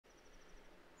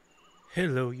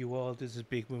Hello, you all. This is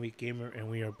Big Movie Gamer, and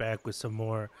we are back with some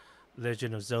more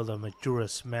Legend of Zelda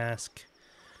Majora's Mask.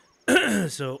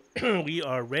 So, we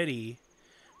are ready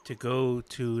to go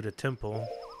to the temple.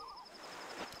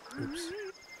 Oops.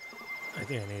 I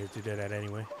think I needed to do that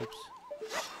anyway. Oops.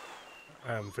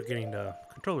 I'm forgetting the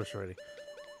controllers already.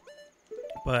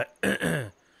 But,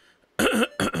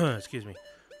 excuse me.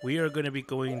 We are going to be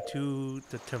going to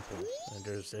the temple. And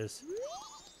there's this.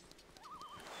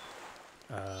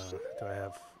 Do I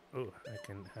have... Oh, I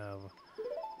can have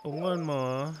one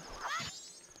more.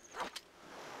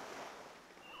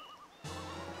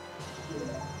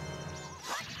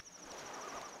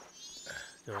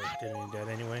 So I didn't need that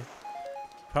anyway.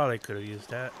 Probably could have used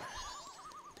that.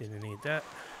 Didn't need that.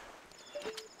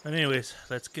 But anyways,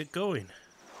 let's get going.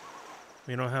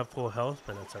 We don't have full health,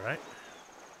 but that's alright.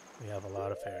 We have a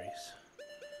lot of fairies.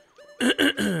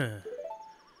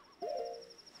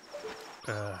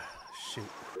 Shoot.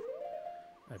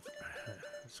 I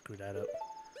screwed that up.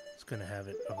 It's gonna have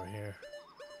it over here.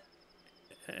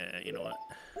 You know what?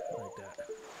 Like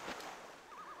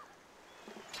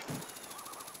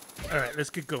that. Alright, let's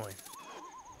get going.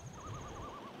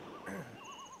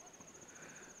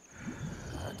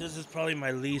 This is probably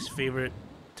my least favorite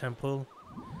temple.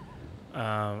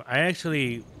 I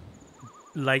actually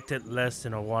liked it less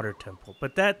than a water temple,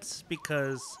 but that's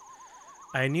because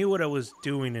I knew what I was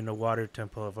doing in the water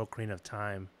temple of Ocarina of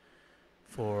Time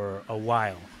for a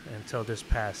while until this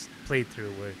past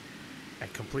playthrough where I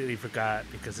completely forgot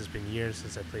because it's been years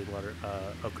since I played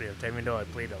Ocarina of Time. Even though I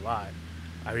played a lot,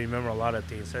 I remember a lot of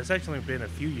things. So it's actually been a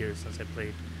few years since I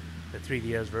played the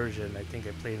 3DS version. I think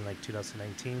I played in like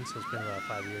 2019, so it's been about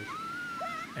 5 years.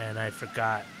 And I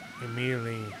forgot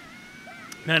immediately.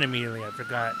 Not immediately. I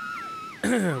forgot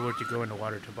where to go in the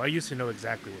water temple. I used to know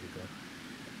exactly where to go,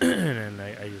 and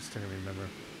I just didn't remember.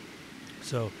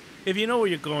 So if you know where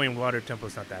you're going, water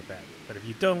temple's not that bad. But if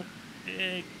you don't,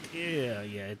 it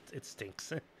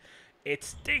stinks. It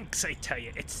stinks, I tell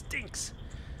you, it stinks.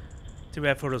 Too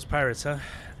bad for those pirates, huh?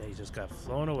 They just got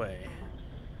flown away.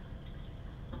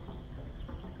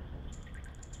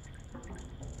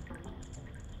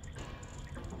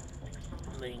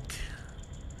 Link.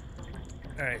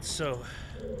 Alright, so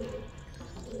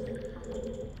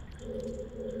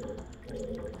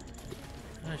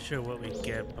not sure what we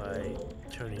get by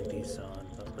turning these on,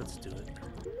 but let's do it.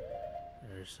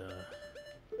 There's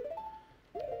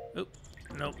oh,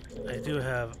 nope. I do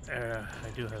have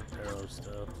arrows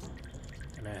though,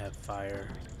 and I have fire.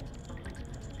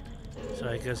 So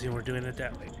I guess we're doing it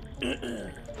that way.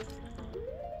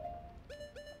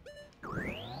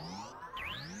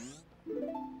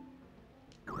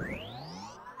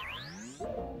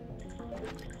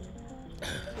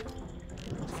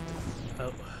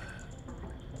 Oh,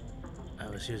 I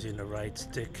was using the right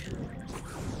stick.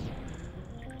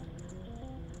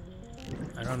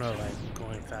 I don't know if I'm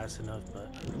going fast enough,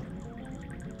 but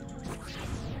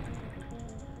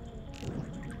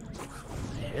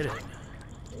I hit it.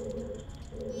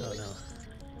 Oh no.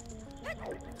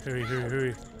 Hurry, hurry,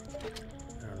 hurry.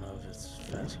 I don't know if it's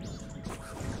fast enough.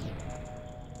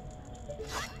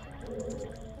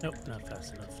 Nope, not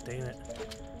fast enough. Dang it.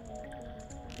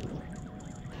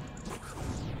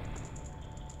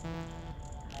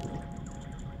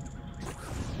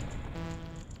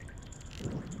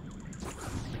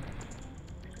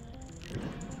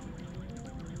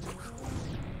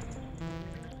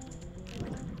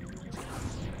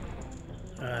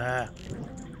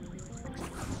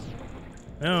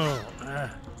 No. I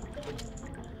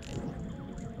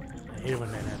hate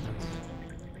when that happens.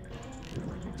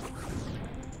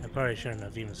 I probably shouldn't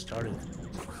have even started.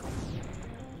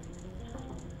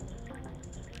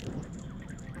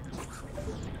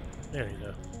 There you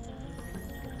go.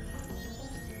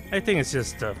 I think it's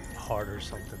just a heart or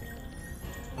something.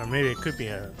 Or maybe it could be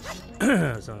a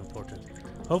something important.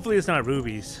 Hopefully it's not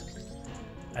rubies.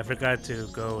 I forgot to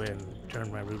go and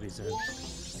turn my rubies in.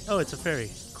 Oh, it's a fairy.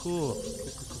 Cool.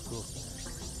 Cool.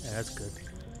 Yeah, that's good.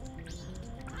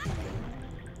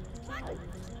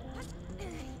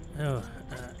 Oh,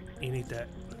 you need that.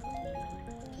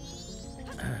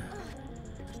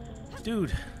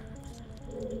 Dude.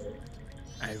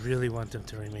 I really want them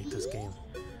to remake this game.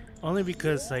 Only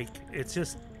because, like, it's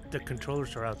just the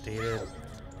controllers are outdated.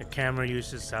 The camera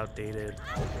use is outdated.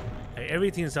 Like,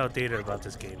 everything's outdated about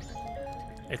this game.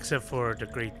 Except for the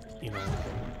great,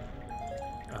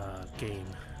 game.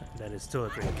 That is still a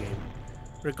great game.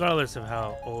 Regardless of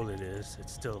how old it is,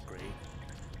 it's still great.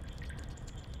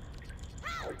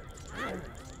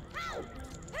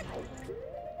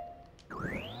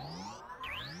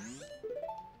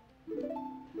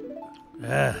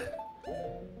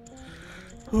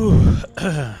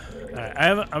 Alright,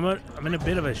 I'm in a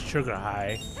bit of a sugar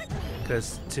high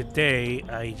because today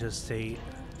I just ate.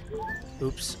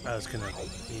 Oops, I was gonna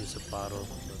use a bottle,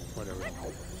 but whatever.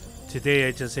 Today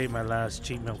I just ate my last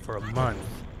cheat meal for a month.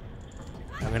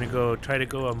 I'm gonna try to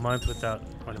go a month without.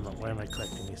 Why am I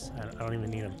collecting these? I don't even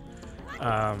need them.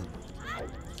 I'm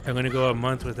gonna go a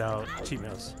month without cheat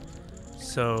meals,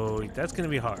 so that's gonna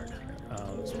be hard,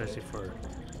 especially for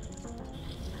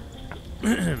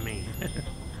me.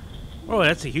 Oh,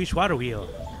 that's a huge water wheel.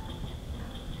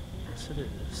 Yes, it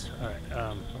is. All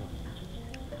right.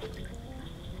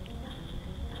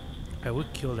 I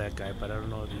would kill that guy, but I don't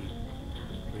know if he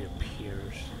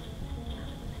reappears.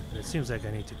 But it seems like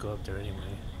I need to go up there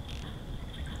anyway.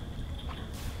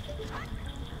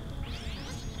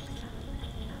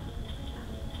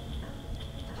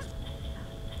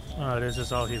 Oh, this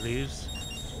is all he leaves?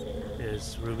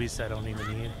 Is rubies I don't even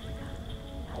need.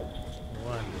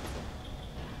 Wonderful.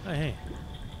 Oh, hey.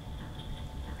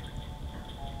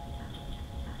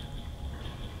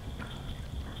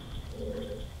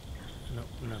 Nope,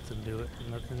 nothing to it.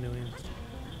 Nothing doing.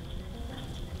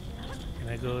 Can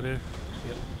I go there?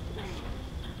 Yep.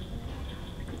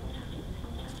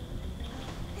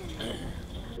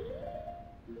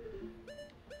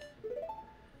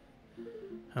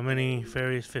 How many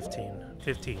fairies? 15.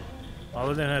 15. All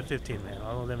of them have 15, man.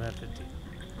 All of them have 15.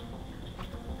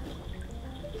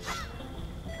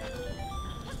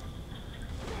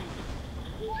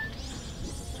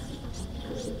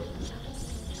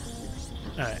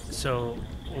 Alright, so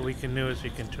what we can do is we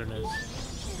can turn this.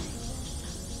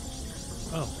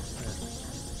 Oh, yeah.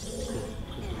 Cool.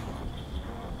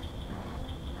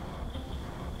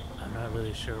 I'm not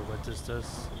really sure what this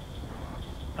does.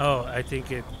 Oh, I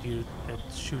think it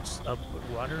shoots up with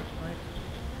water, right?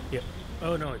 Yep.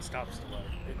 Oh no, it stops the water.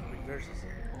 It reverses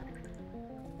it.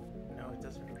 No, it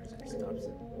doesn't reverse it. It stops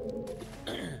it.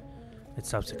 It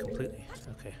stops it completely.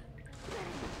 Okay.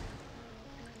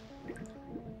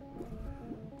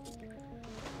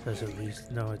 Does at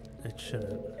least no, it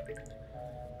shouldn't.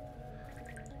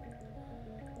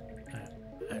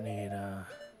 I need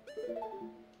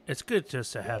it's good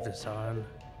just to have this on.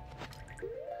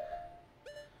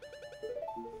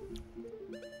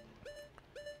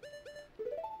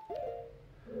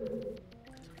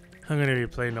 I'm gonna be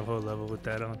playing the whole level with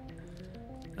that on.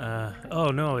 Oh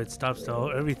no, it stops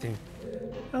everything.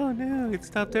 Oh no, it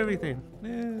stopped everything.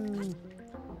 No.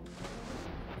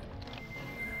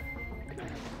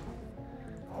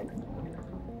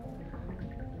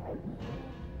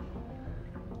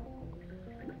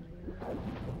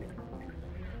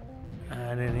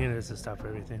 I didn't need this to stop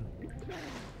everything.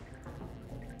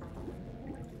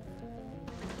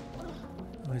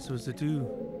 What am I supposed to do?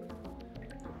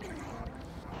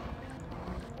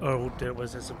 Oh,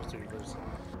 was I supposed to reverse it?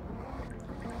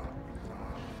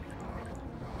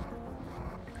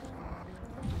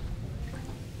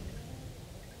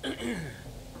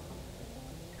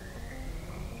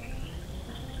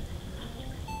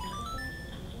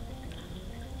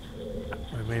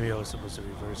 Or maybe I was supposed to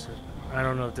reverse it. I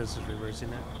don't know if this is reversing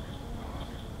it.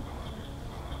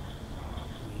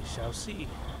 We shall see.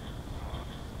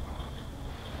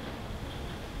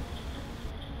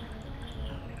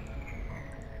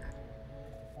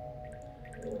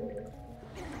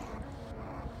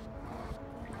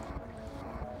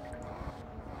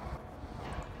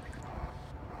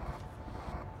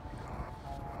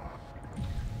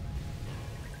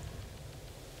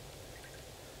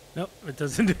 Nope, it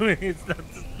doesn't do anything. It's not.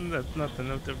 That's nothing.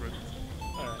 No difference.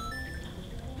 All right.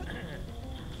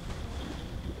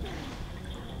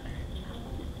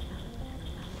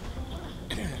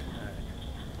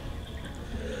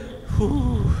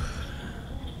 Whew.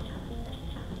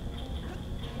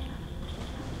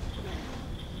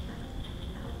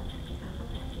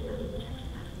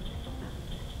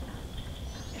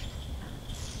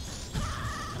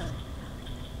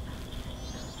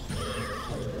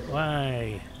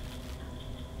 Why?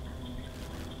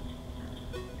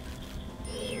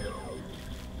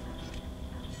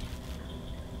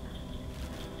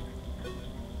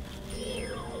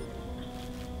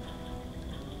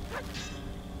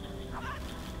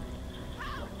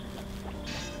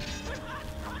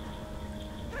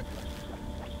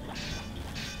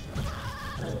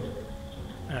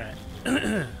 Alright.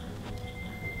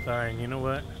 Fine, you know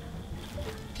what?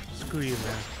 Screw you,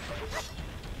 man.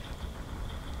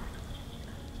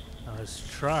 I was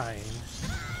trying.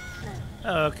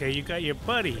 Oh, okay, you got your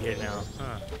buddy here now,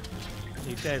 huh?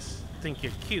 You guys think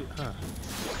you're cute, huh?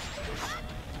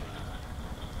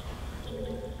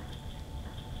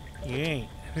 You ain't.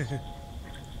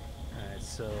 Alright,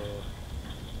 so...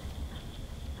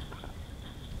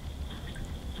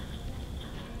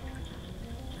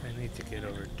 need to get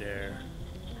over there.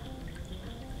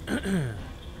 Okay,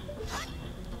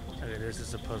 this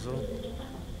is a puzzle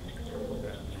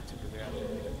that I need to figure out.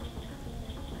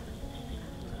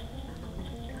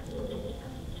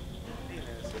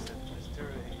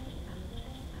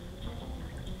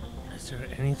 Is there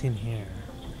anything here?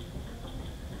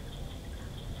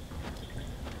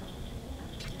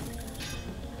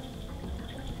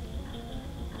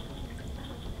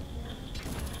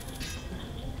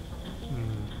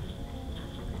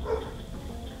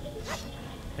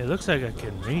 It looks like I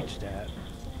can reach that.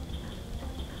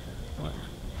 What?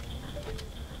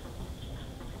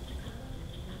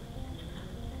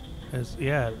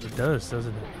 Yeah, it does,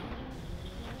 doesn't it?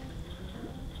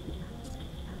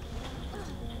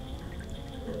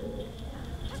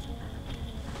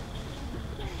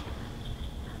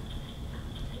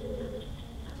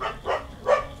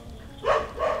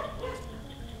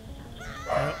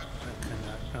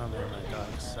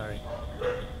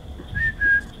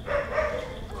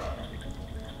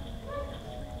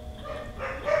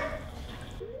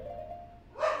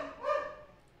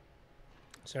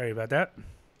 Sorry about that.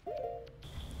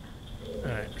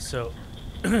 Alright, so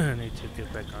I need to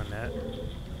get back on that.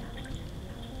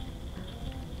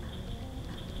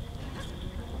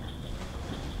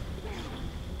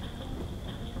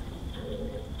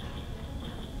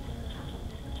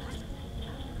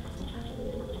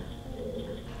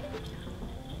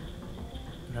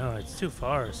 No, it's too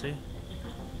far, see?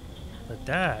 But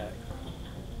that...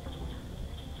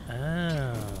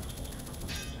 Oh.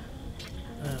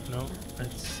 No,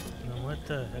 it's... No, what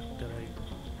the heck did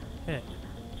I hit?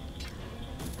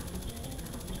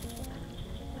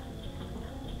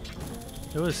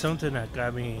 There was something that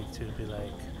got me to be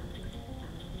like...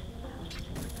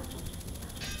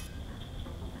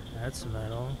 That's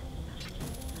metal.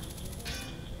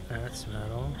 That's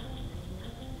metal.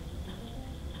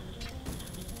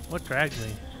 What dragged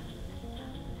me?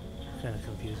 Kind of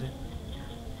confusing.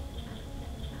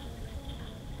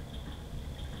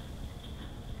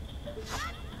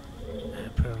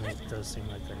 Apparently it does seem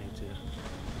like I need to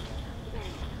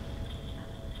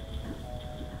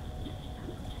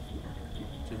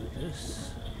do this.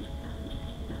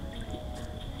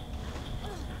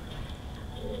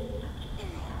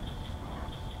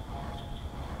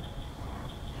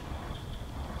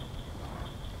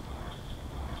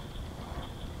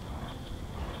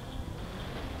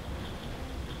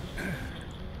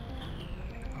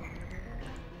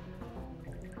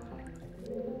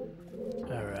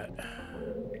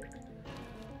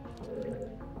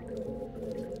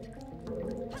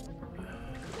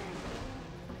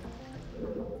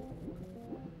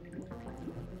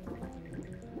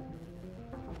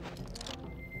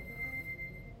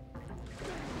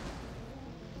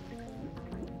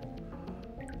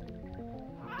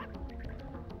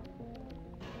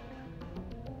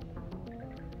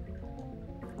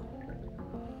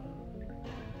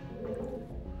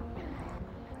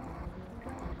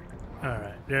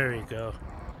 Alright, there we go.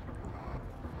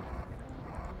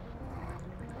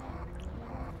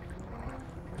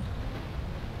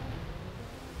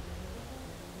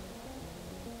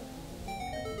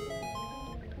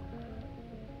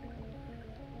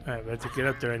 Alright, but to get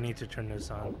up there I need to turn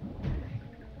this on.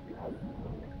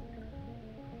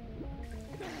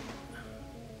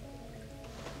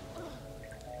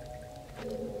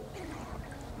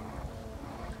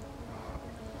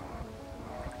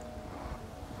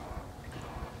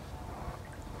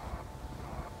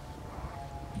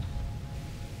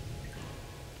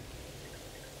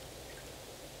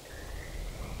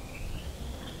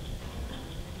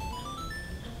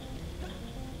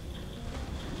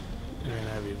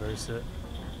 Reverse it.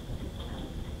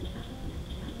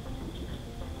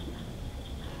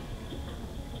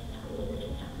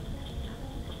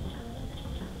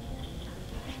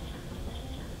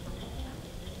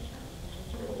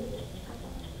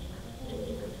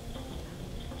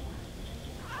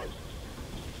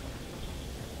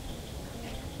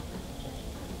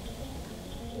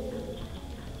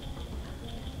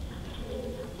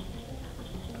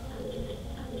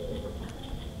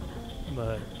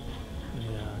 But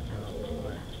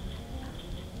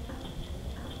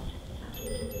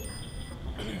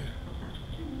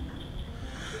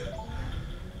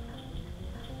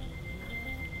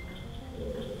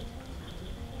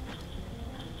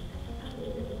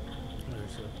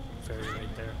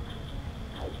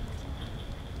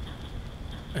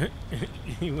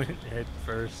he went head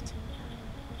first.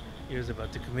 He was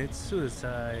about to commit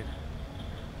suicide.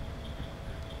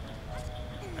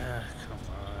 Ah, come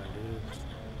on, dude.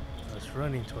 I was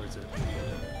running towards it.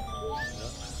 Yep.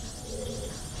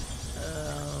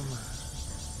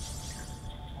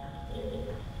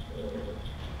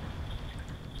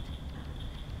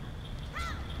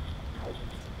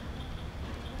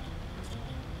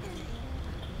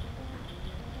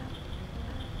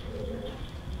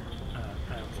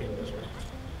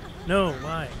 No,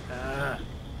 why? Ah,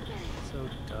 so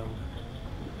dumb.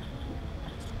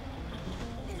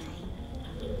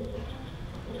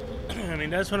 I mean,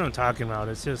 that's what I'm talking about.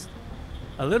 It's just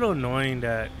a little annoying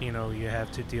that, you know, you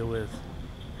have to deal with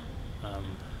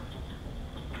um,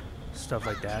 stuff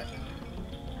like that.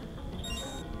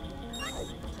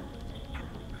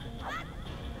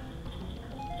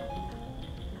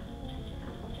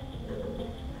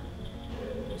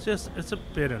 It's a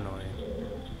bit annoying.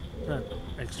 Not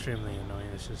extremely annoying.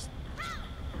 It's just,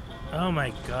 oh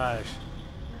my gosh.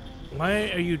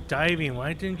 Why are you diving?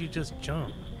 Why didn't you just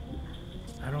jump?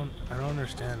 I don't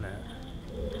understand that.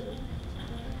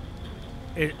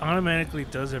 It automatically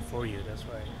does it for you. That's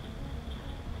why.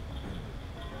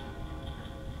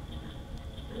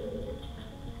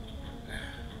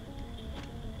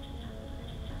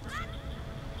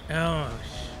 Oh,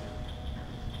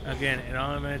 again, it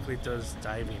automatically does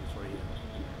diving for you.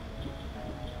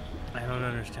 I don't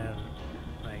understand.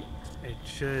 Like, it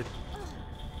should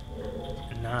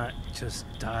not just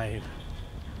dive.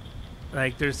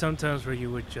 Like, there's sometimes where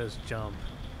you would just jump,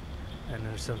 and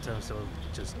there's sometimes it'll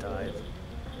just dive.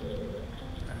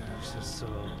 It's just so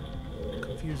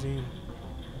confusing.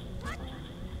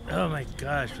 Oh my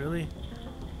gosh, really?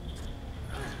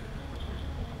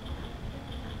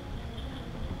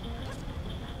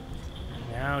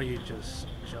 Now you just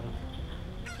jump.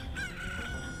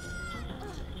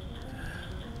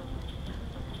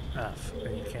 Ah,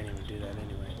 and you can't even do that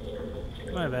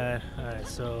anyway. My bad. Alright,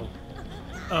 so...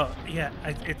 Oh, yeah,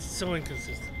 it's so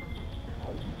inconsistent.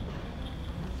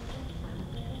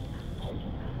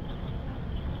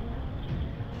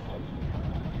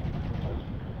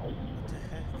 What the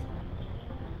heck?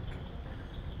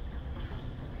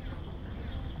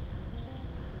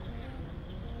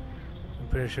 I'm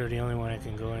pretty sure the only one I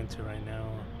can go into right now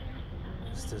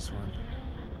is this one.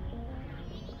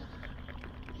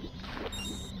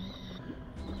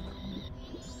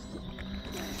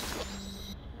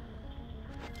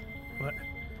 What?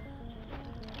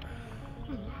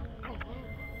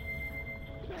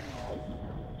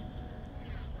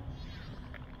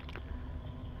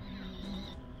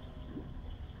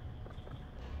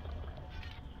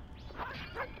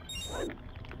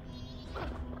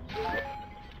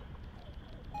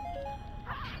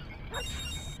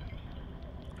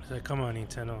 It's like, come on,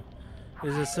 Nintendo.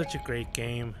 This is such a great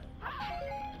game,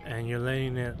 and you're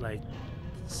letting it, like,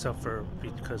 suffer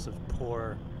because of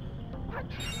poor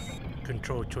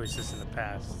control choices in the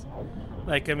past.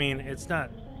 Like, I mean, it's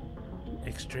not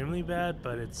extremely bad,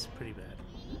 but it's pretty bad.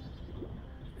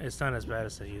 It's not as bad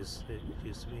as it used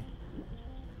to be.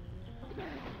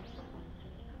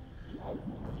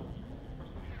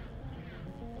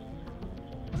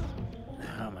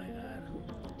 Oh my god.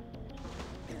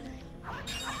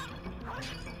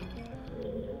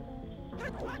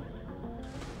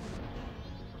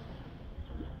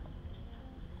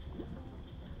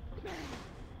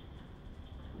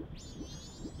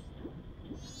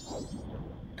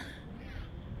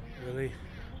 Really?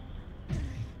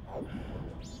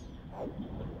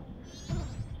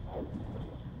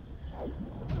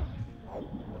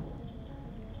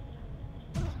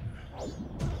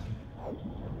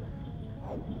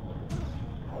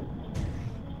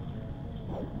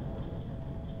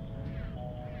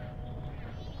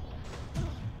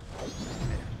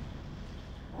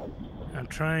 I'm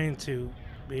trying to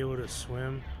be able to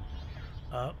swim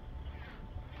up.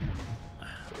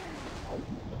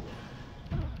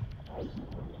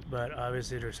 But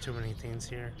obviously there's too many things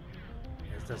here.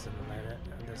 It doesn't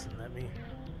let me.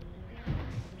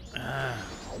 Ah.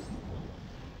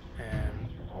 And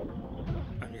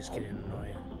I'm just getting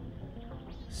annoyed.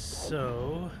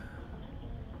 So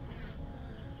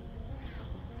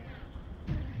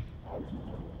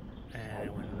and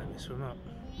it wouldn't let me swim up.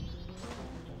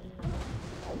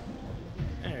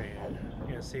 There you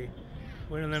go. Yeah, see?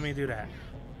 Wouldn't let me do that.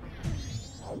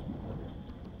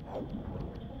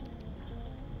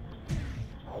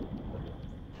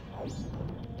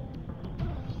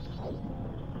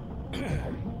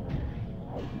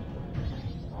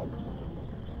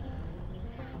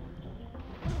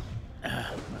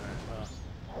 Alright, well.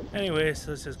 Anyways,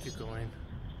 let's just keep going.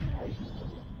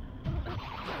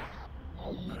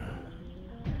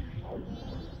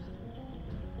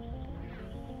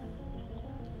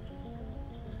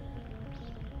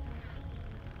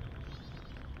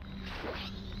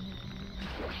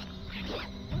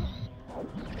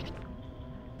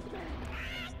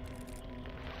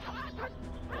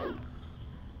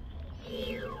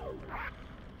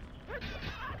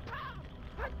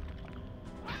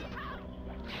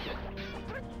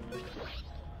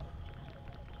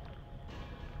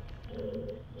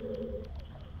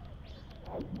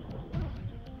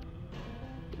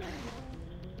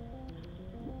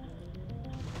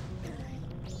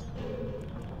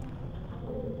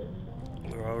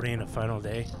 final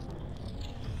day.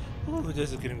 Oh,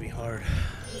 this is gonna be hard.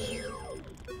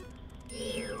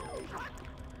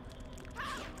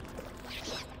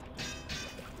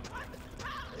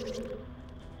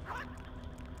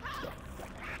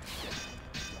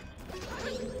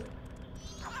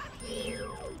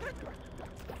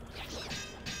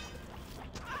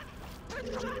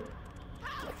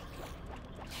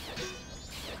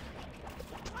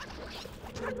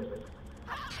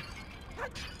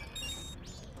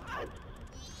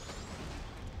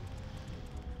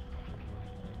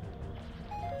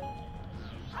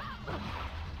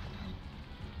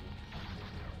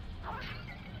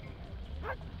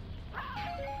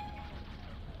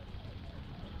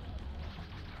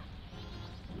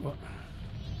 What?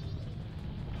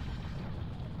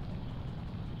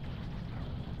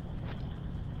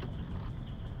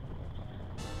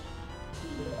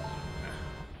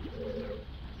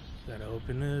 Gotta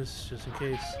open this just in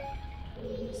case.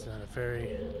 It's not a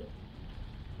fairy.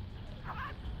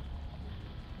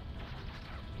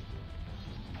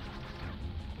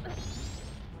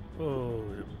 Oh,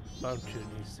 the bouncer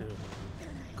needs to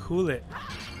cool it.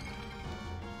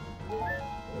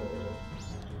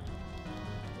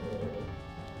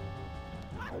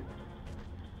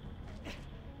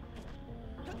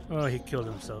 Oh, he killed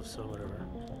himself, so whatever.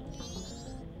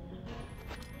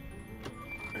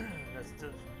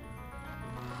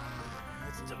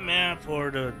 That's the map,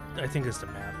 or the... I think it's the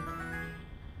map.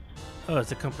 Oh, it's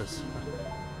the compass.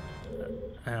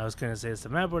 And I was gonna say it's the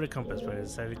map or the compass, but I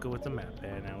decided to go with the map,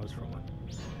 and I was wrong.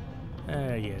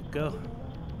 There you go.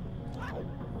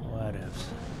 What else?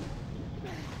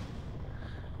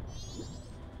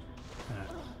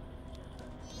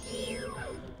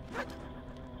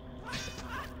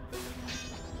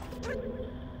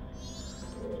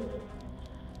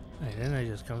 Hey, didn't I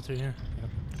just come through here? Yep.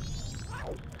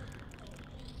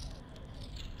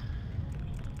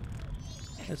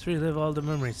 Let's relive all the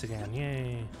memories again.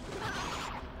 Yay!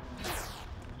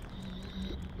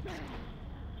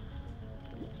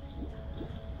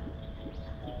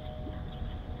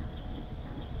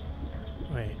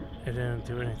 Wait, it didn't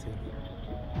do anything.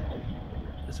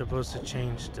 It's supposed to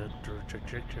change the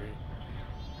trajectory.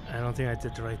 I don't think I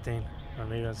did the right thing. Or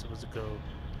maybe I'm supposed to go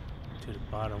to the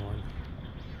bottom one.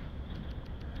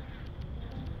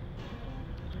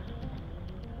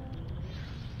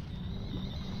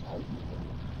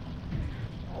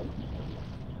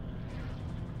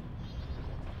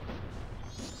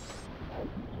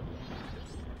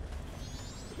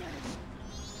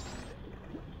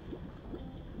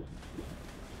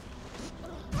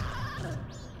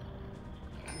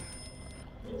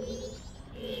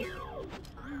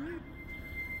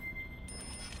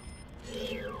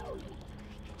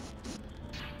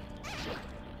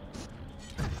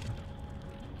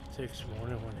 Takes more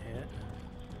than one hit.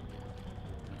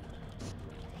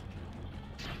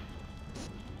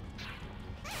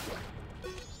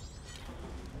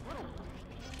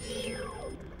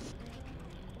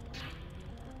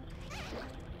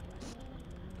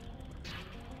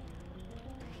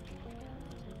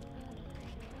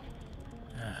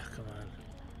 Ah, come on.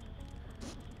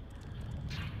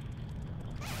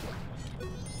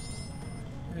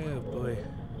 Oh boy.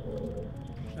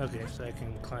 Okay, so I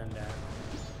can climb down.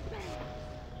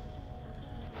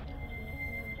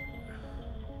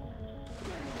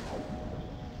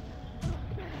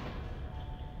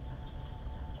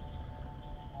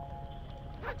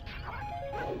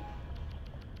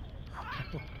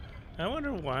 I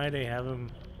wonder why they have him.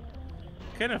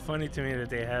 Kind of funny to me that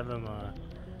they have him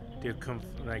do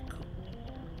like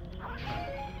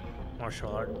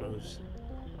martial art moves.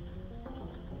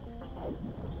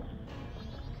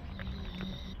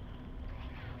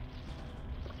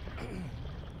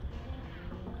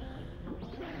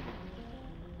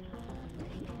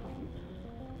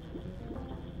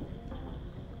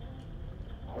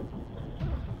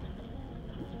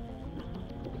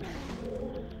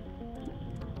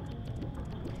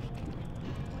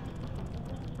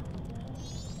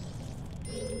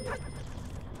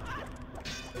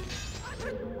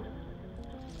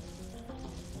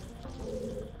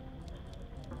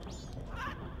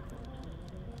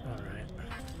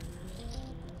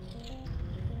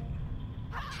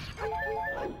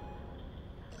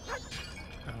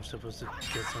 I'm supposed to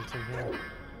get something here,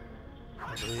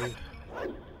 I believe.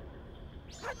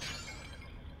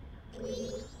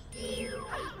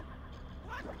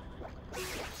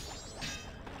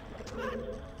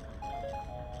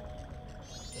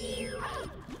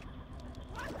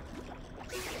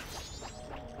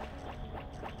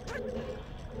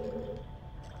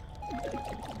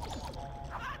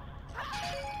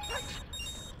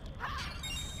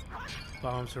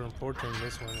 bombs are important in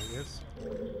this one, I guess.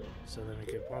 So let me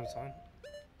get bombs on.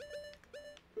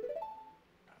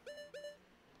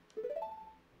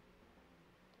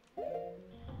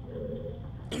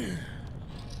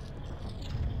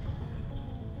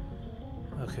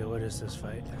 Okay, what is this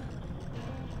fight?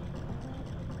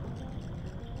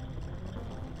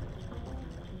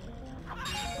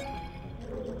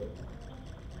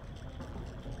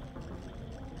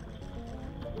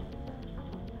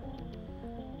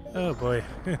 Oh boy.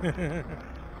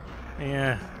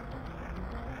 Yeah.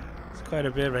 It's quite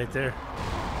a bit right there.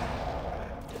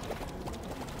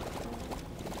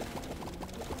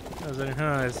 I was like,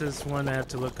 huh, is this one I have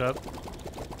to look up?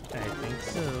 I think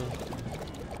so.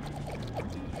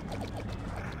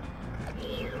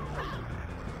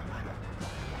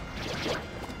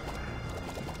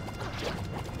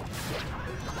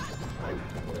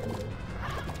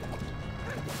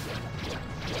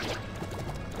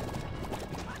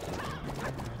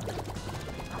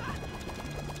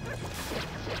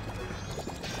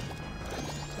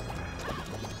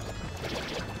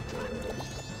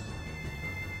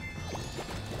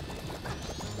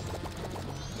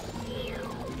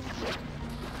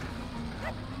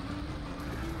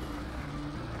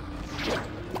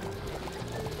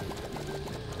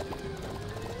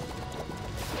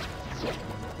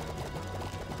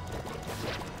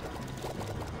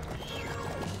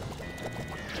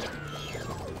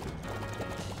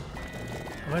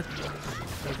 What?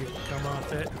 Okay, come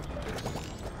off it.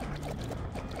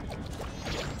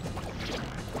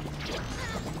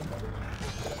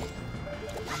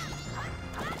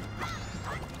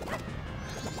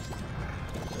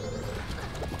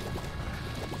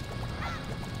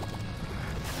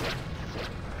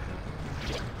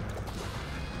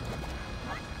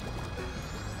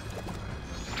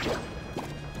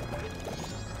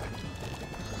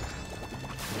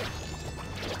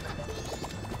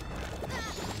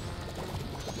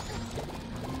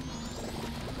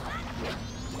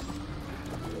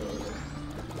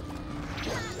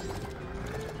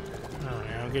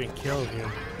 I'm getting killed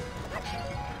here.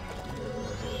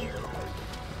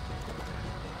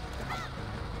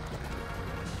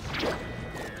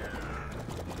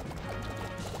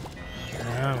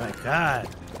 Oh my god.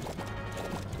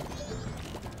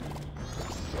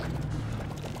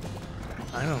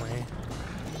 Finally.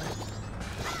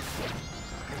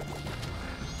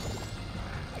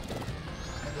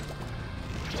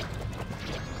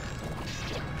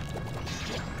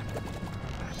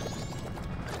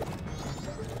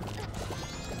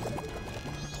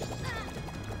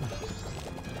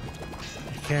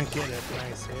 Can't get it.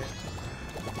 Nice hit.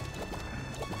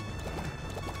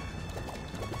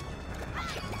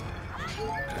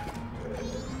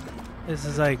 This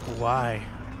is like, why?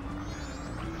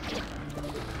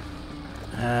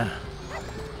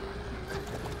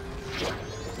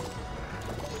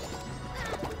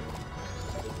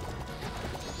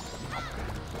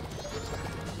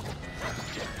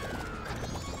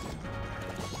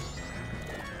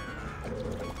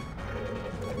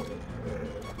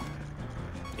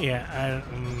 Yeah,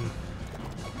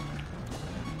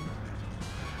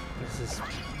 this is,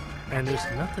 and there's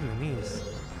nothing in these.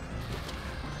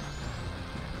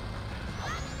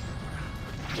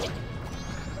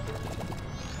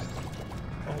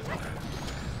 Oh,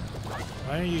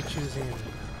 why are you choosing?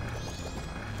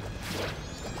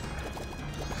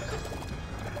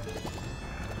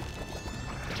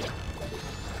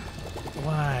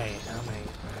 Why? I mean,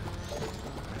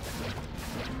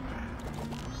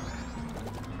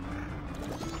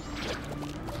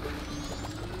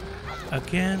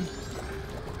 again?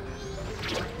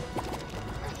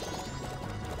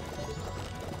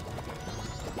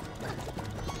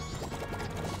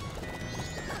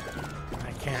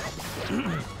 I can't.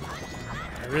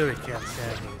 I really can't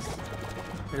stand these.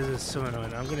 This is so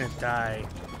annoying. I'm gonna die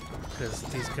because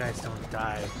these guys don't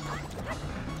die.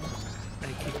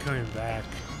 They keep coming back.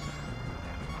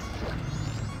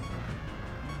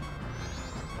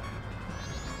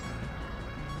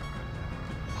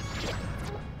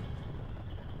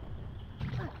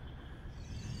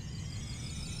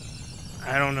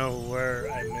 I don't know where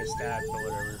I missed that, but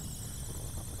whatever.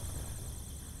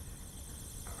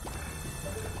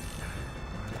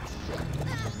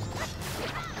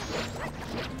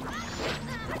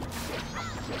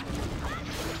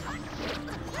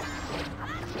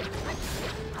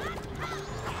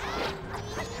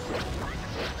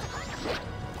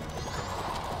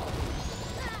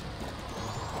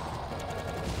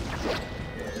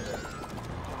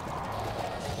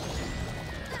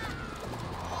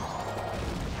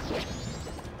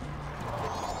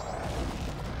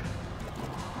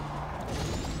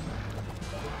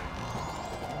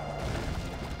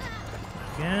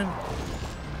 again?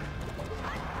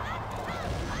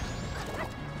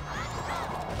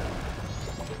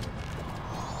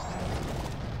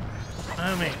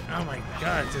 I mean, oh my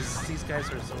god, these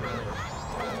guys are so annoying.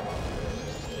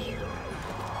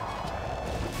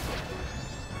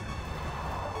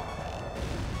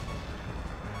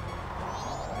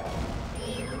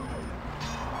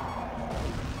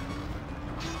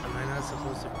 Am I not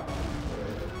supposed to?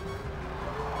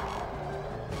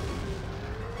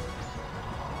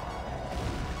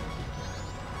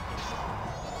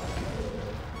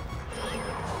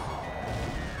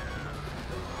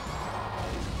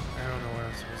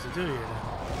 To do here now.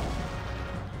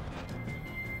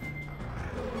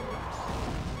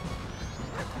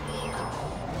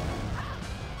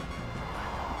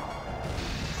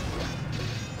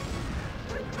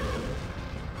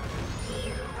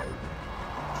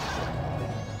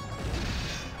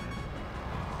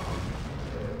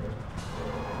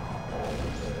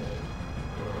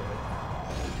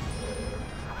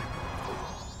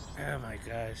 Oh my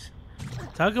gosh.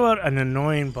 Talk about an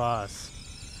annoying boss.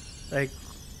 Like,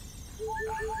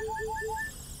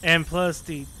 and plus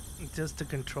the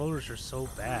controllers are so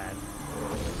bad.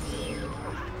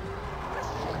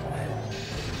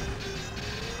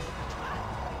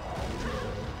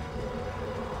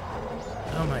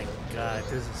 Oh my god,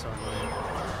 this is so annoying.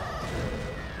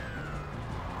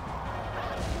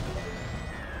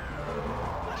 Oh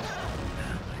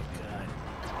my god.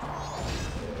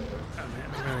 I'm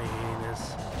really hating this.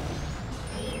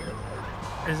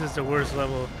 This is the worst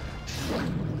level.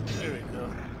 There we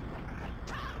go.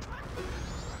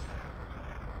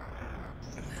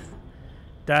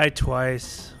 Died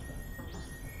twice.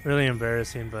 Really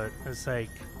embarrassing, but it's like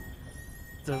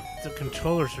the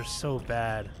controllers are so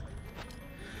bad.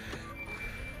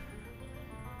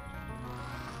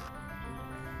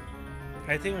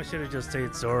 I think I should have just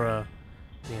stayed Zora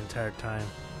the entire time.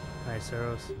 Nice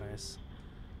arrows, nice.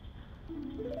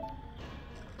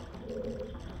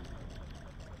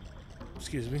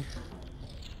 Excuse me.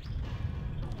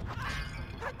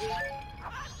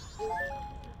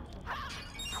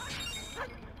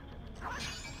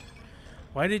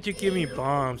 Why did you give me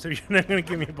bombs if you're not gonna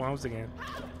give me bombs again?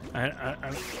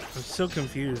 I'm so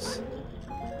confused.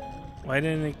 Why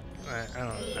didn't it? I don't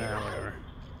know, whatever.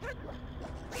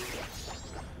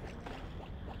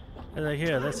 They're like,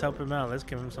 here, let's help him out. Let's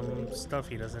give him some stuff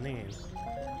he doesn't need.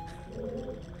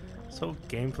 So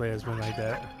gameplay has been like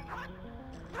that.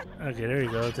 Okay, there you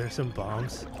go. There's some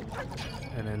bombs.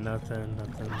 And then nothing,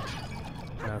 nothing,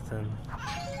 nothing.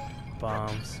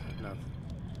 Bombs, nothing.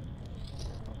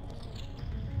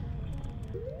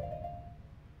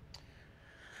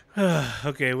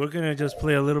 Okay, we're gonna just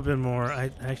play a little bit more. I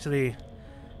actually,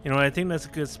 you know, I think that's a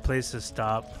good place to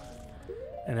stop.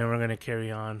 And then we're gonna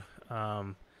carry on.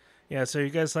 Yeah, so you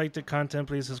guys like the content,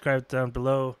 please subscribe down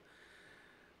below.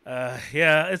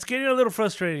 Yeah, it's getting a little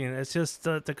frustrating. It's just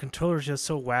the controller's just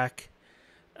so whack.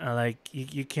 Like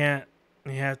you can't.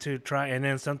 You have to try, and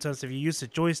then sometimes if you use the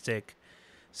joystick,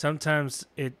 sometimes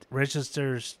it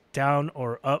registers down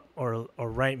or up or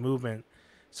right movement,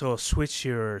 so it'll switch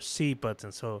your C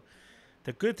button. So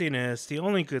the good thing is, the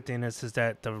only good thing is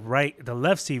that the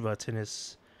left C button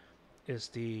is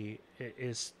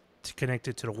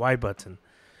connected to the Y button.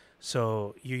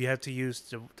 So you have to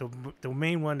use the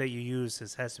main one that you use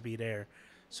has to be there,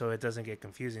 so it doesn't get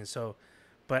confusing. So,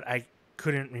 but I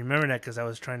couldn't remember that because I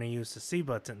was trying to use the C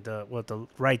button, the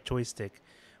right joystick,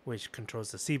 which controls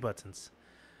the C buttons,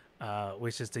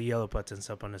 which is the yellow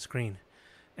buttons up on the screen.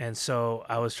 And so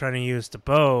I was trying to use the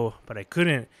bow, but I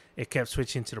couldn't. It kept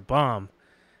switching to the bomb,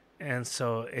 and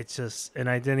so and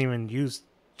I didn't even choose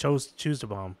the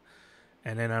bomb.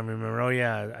 And then I remember, oh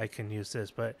yeah, I can use this,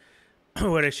 but.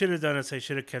 What I should have done is I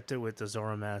should have kept it with the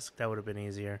Zora mask. That would have been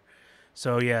easier.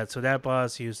 So yeah, so that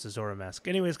boss used the Zora mask.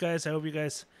 Anyways, guys, I hope you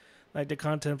guys like the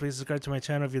content. Please subscribe to my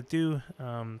channel if you do.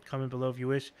 Comment below if you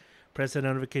wish. Press the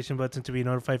notification button to be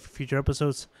notified for future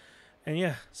episodes. And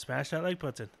yeah, smash that like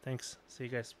button. Thanks. See you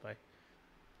guys. Bye.